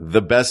shape,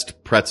 the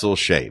best pretzel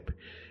shape,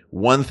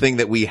 one thing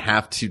that we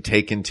have to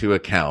take into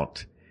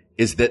account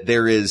is that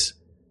there is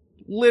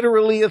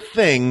literally a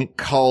thing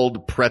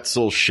called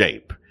pretzel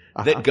shape.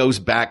 That goes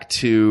back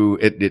to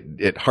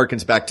it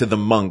harkens back to the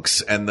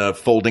monks and the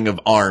folding of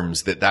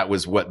arms. That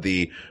was what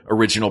the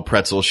original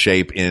pretzel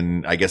shape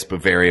in, I guess,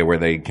 Bavaria, where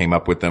they came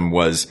up with them,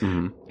 was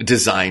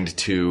designed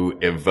to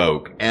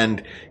evoke.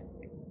 And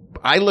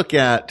I look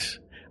at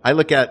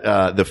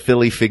the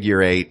Philly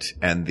figure eight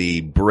and the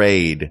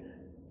braid,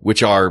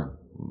 which are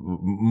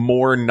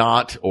more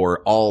knot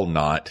or all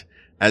knot,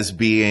 as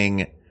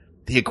being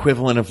the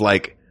equivalent of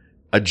like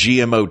a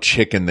GMO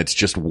chicken that's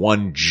just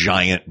one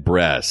giant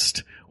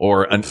breast.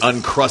 Or an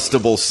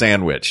uncrustable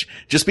sandwich.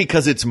 Just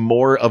because it's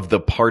more of the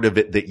part of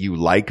it that you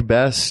like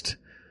best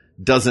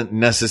doesn't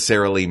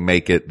necessarily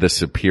make it the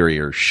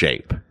superior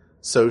shape.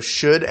 So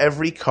should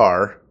every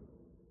car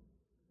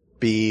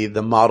be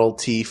the Model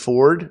T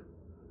Ford,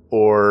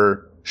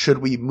 or should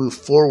we move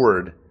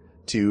forward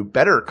to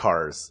better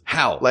cars?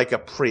 How? Like a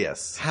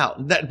Prius. How?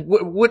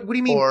 What do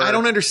you mean? I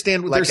don't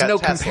understand. Like there's no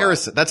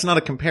comparison. That's not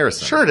a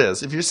comparison. Sure it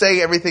is. If you're saying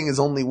everything is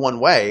only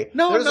one way.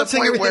 No, I'm not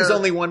saying everything's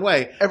only one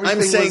way.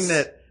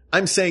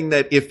 I'm saying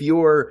that if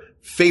your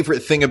favorite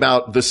thing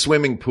about the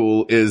swimming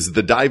pool is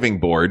the diving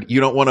board,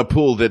 you don't want a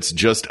pool that's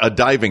just a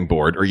diving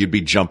board, or you'd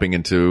be jumping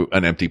into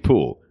an empty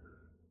pool.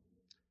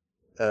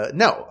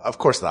 No, of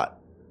course not.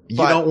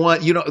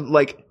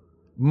 Like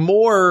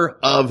more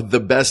of the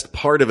best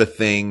part of a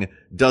thing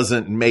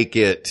doesn't make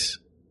the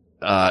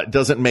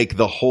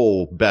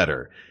whole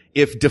better.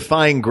 If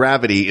Defying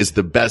Gravity is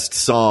the best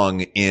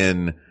song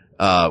in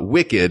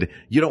Wicked,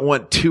 you don't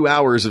want 2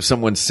 hours of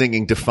someone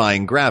singing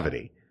Defying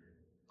Gravity.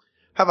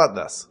 How about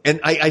this? And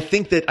I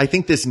think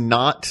this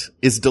knot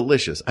is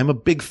delicious. I'm a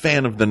big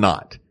fan of the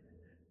knot.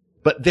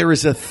 But there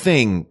is a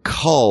thing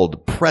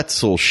called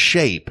pretzel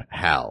shape,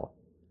 Hal.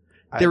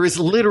 There is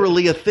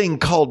literally a thing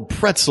called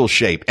pretzel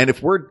shape. And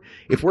if we're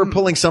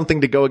pulling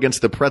something to go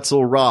against the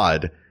pretzel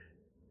rod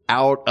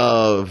out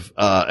of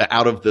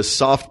the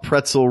soft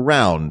pretzel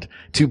round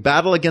to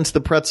battle against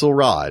the pretzel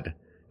rod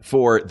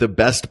for the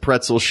best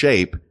pretzel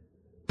shape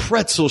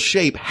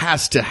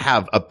has to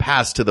have a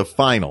pass to the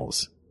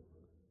finals.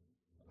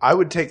 I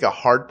would take a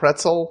hard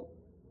pretzel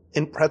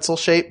in pretzel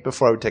shape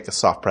before I would take a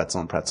soft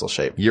pretzel in pretzel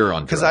shape. You're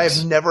on because drugs.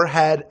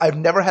 I've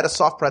never had a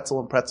soft pretzel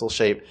in pretzel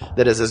shape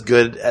that is as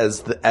good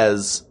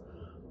as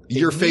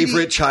your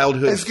favorite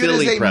childhood as good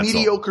Philly as a pretzel.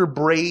 mediocre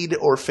braid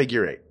or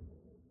figure eight.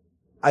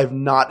 I've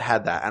not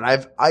had that, and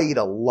I eat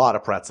a lot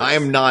of pretzels. I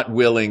am not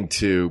willing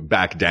to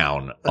back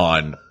down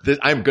on this.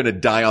 I'm going to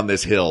die on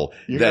this hill.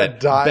 You're going to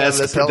die on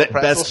this hill of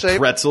pretzel shape?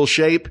 Pretzel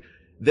shape.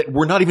 That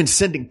we're not even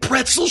sending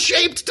pretzel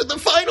shaped to the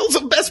finals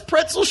of best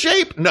pretzel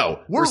shape.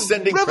 No, we're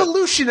sending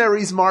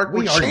revolutionaries, Mark.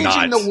 We're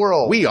changing the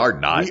world. We are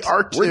not. We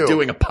are too. We're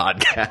doing a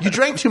podcast. You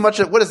drank too much.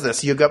 What is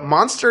this? You got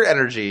Monster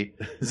Energy,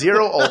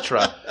 Zero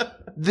Ultra.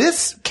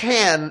 This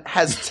can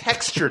has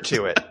texture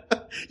to it.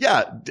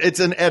 Yeah, it's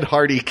an Ed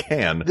Hardy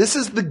can. This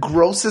is the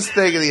grossest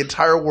thing in the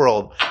entire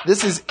world.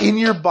 This is in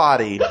your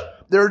body.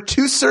 There are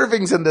 2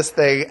 servings in this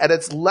thing, and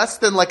it's less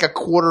than like a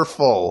quarter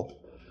full.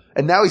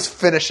 And now he's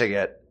finishing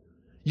it.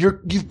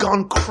 You've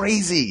gone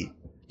crazy.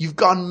 You've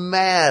gone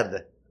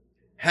mad.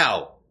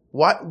 How?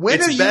 What? When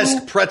it's are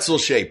best pretzel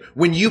shape.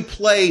 When you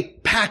play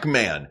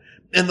Pac-Man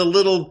and the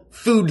little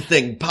food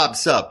thing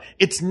pops up,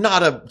 it's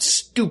not a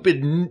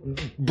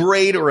stupid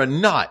braid or a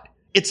knot.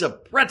 It's a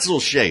pretzel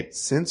shape.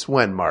 Since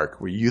when,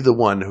 Mark, were you the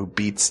one who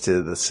dances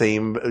to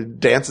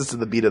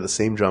the beat of the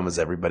same drum as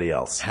everybody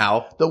else?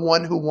 How? The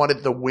one who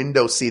wanted the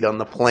window seat on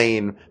the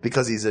plane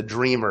because he's a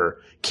dreamer.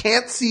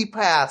 Can't see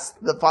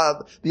past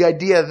the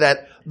idea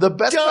that the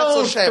best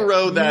pretzel shape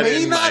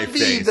may not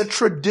be the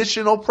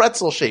traditional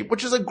pretzel shape,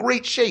 which is a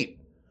great shape.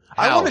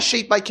 How? I want a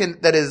shape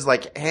that is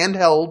like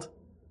handheld,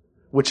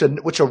 which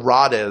a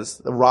rod is.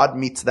 The rod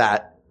meets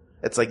that.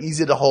 It's like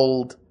easy to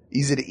hold,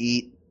 easy to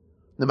eat.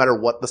 No matter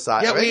what the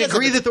size. Yeah, we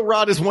agree that the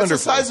rod is wonderful.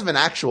 It's the size of an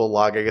actual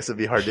log. I guess it'd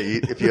be hard to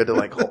eat if you had to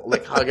like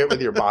hug it with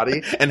your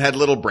body. And had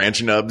little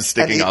branch nubs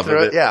sticking off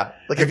of it. Yeah.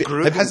 Like a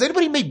Groot. Has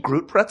anybody made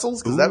Groot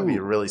pretzels? Because that would be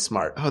really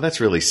smart. Oh,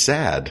 that's really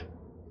sad.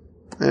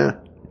 Yeah.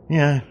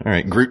 Yeah. All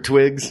right. Groot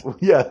twigs?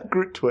 Yeah,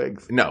 Groot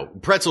twigs. No.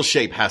 Pretzel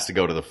shape has to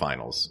go to the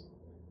finals.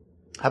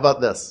 How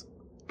about this?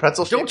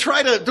 Pretzel shape. Don't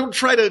try to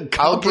compromise.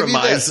 I'll give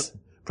you this.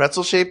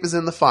 Pretzel shape is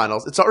in the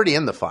finals. It's already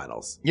in the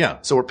finals. Yeah.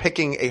 So we're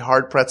picking a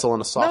hard pretzel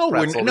and a soft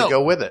pretzel to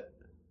go with it.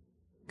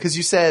 Because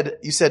you said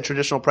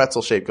traditional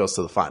pretzel shape goes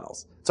to the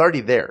finals. It's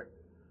already there.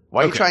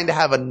 Why are you trying to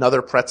have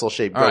another pretzel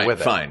shape go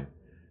with it? Fine.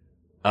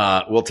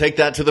 We'll take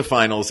that to the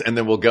finals, and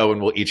then we'll go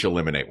and we'll each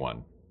eliminate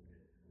one.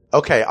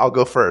 Okay, I'll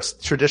go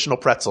first. Traditional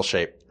pretzel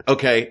shape.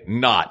 Okay,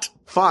 not.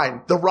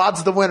 Fine. The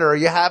rod's the winner. Are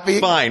you happy?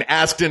 Fine.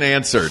 Asked and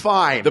answered.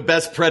 Fine. The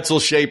best pretzel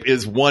shape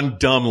is one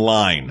dumb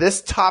line.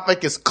 This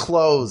topic is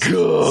closed.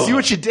 Ugh. See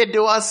what you did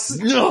to us?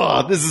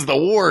 Ugh, this is the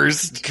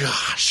worst.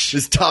 Gosh.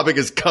 This topic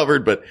is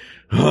covered, but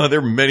there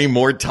are many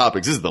more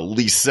topics. This is the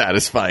least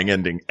satisfying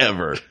ending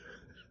ever.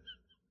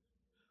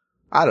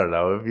 I don't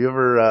know. Have you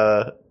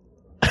ever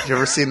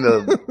seen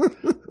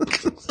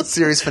the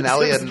series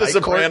finale of The Night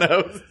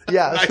Sopranos? Court?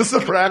 Yeah, The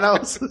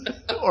Sopranos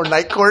or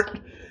Night Court.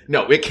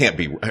 No, it can't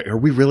be. Are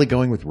we really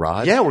going with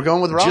Rod? Yeah, we're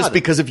going with Rod. Just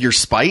because of your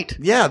spite?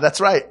 Yeah, that's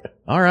right.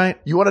 All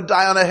right. You want to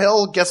die on a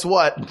hill? Guess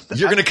what?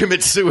 You're going to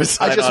commit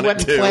suicide. I just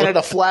went and planted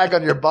a flag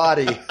on your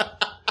body.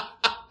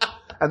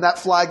 And that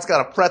flag's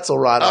got a pretzel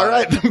rod on it. All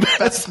right. The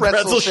best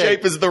pretzel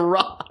shape is the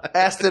rod.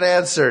 Asked and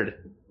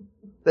answered.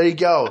 There you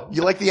go.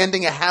 You like the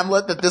ending of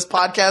Hamlet that this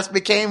podcast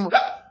became?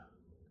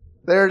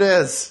 There it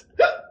is.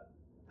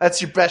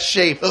 That's your best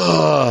shape.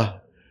 Ugh.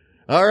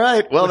 All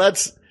right. Well,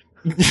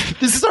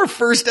 this is our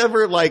first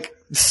ever,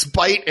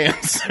 spite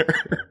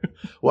answer.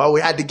 Well, we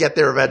had to get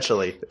there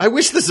eventually. I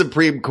wish the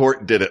Supreme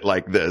Court did it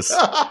like this.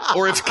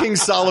 Or if King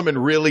Solomon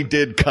really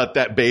did cut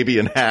that baby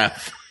in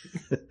half.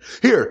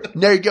 Here,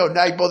 there you go.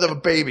 Now you both have a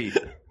baby.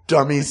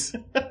 Dummies.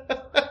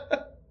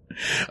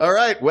 All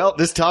right. Well,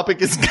 this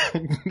topic is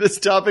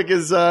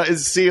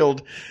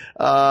sealed.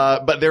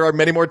 But there are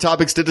many more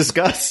topics to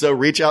discuss. So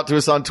reach out to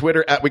us on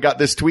Twitter at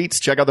WeGotThisTweets.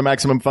 Check out the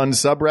Maximum Fun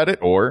subreddit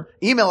or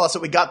email us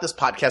at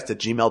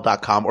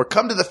WeGotThisPodcast@gmail.com or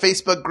come to the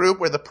Facebook group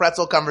where the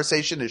pretzel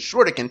conversation is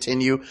sure to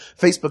continue.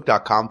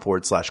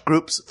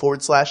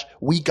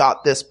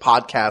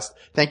 Facebook.com/groups/WeGotThisPodcast.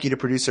 Thank you to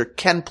producer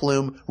Ken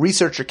Plume,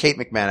 researcher Kate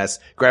McManus,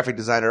 graphic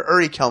designer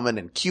Uri Kelman,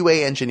 and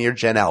QA engineer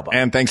Jen Alba.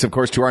 And thanks, of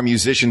course, to our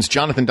musicians,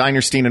 Jonathan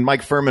Dinerstein and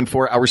Mike Furman,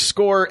 for our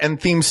score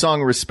and theme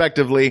song,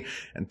 respectively.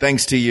 And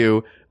thanks to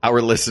you,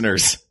 our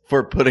listeners,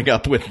 for putting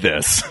up with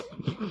this.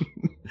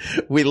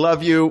 We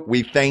love you.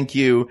 We thank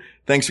you.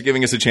 Thanks for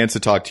giving us a chance to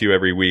talk to you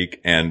every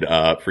week and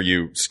for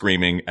you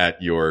screaming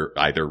at your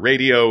either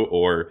radio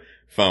or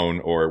phone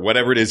or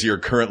whatever it is you're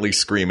currently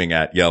screaming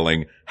at,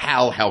 yelling,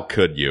 Hal, how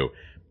could you?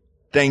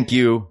 Thank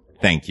you.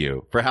 Thank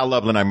you. For Hal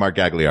Lublin, I'm Mark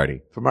Gagliardi.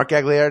 For Mark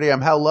Gagliardi,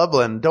 I'm Hal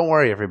Lublin. Don't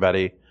worry,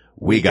 everybody.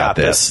 We got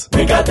this.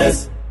 We got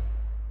this.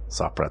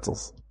 Soft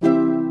pretzels.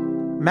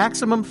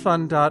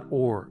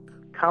 MaximumFun.org.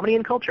 Comedy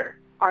and culture.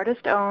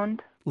 Artist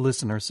owned.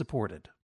 Listener supported.